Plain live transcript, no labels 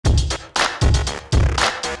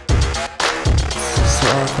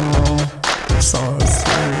rock and roll. It's not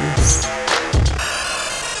serious.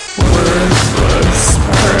 Worthless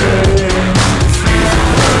praying, keep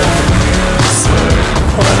the music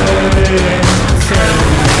playing. Can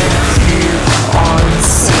you keep on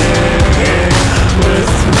singing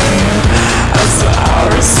with me as the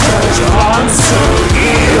hours stretch on so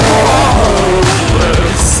evil?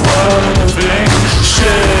 Hopeless loving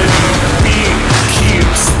shitty beat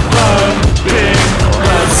keeps thumping.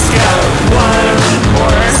 Let's get one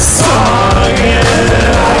more song in.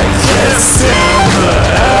 I can't stand the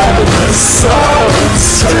episodes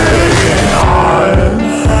taking on.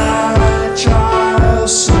 Agile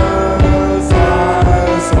survival,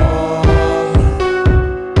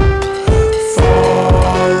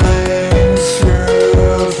 falling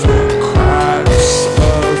through the cracks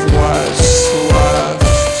of what's left.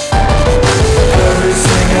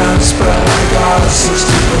 Everything ends, but I got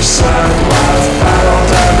 60% left. Battle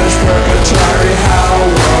damage, purgatory, hell,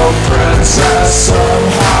 world princess.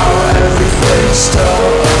 Somehow everything's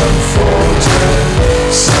still unfolding.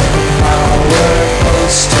 Somehow it all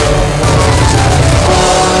still molding. I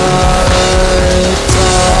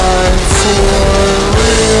die for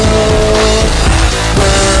real.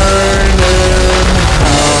 Burn in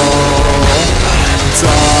hell.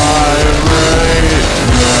 Die right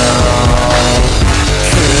now.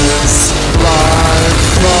 Kiss like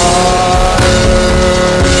fire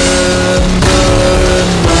in the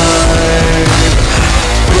night.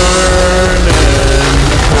 Burn in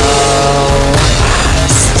hell.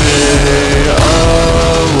 Stay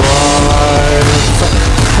alive.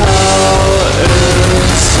 Hell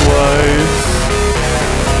is life.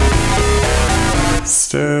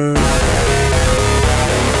 Stay.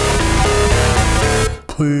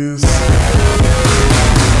 Please.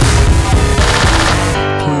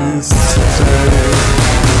 Please stay.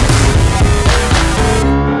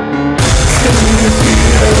 Can you be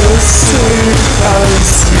as safe as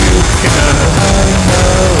you can? I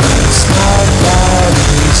know it's not that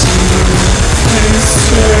easy. Please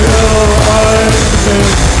stay alive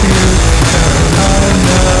if you can. I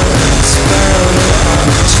know it's barely up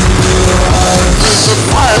to us. There's a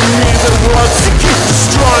part of me that wants to keep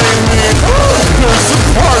destroying me. There's a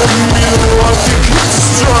part of me that wants to keep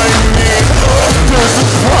destroying me. There's a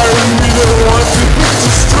part of me that wants to keep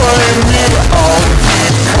destroying me. I'll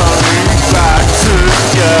keep coming back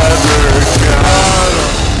together again. I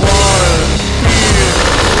don't wanna be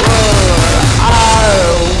alone. I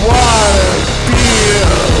don't wanna be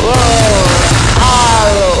alone. I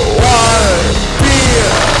don't wanna be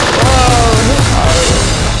alone. I don't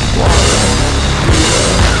wanna be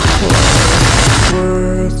alone.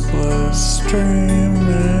 Worthless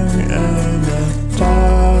dreaming in a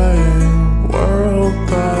dying world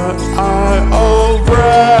that I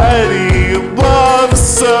already love,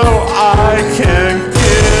 so I can't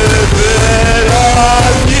give it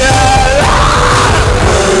up yet.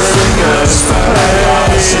 Everything is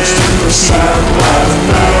fine. 60% left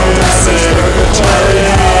now. Damage, purgatory,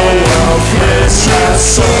 hell, world princess.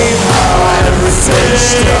 Somehow everything's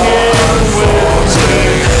still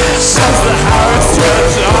unfolding. Since the hours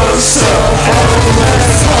stretch on so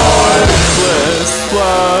endless, heartless,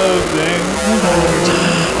 loving,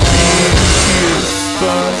 being keeps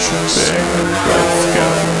thumping.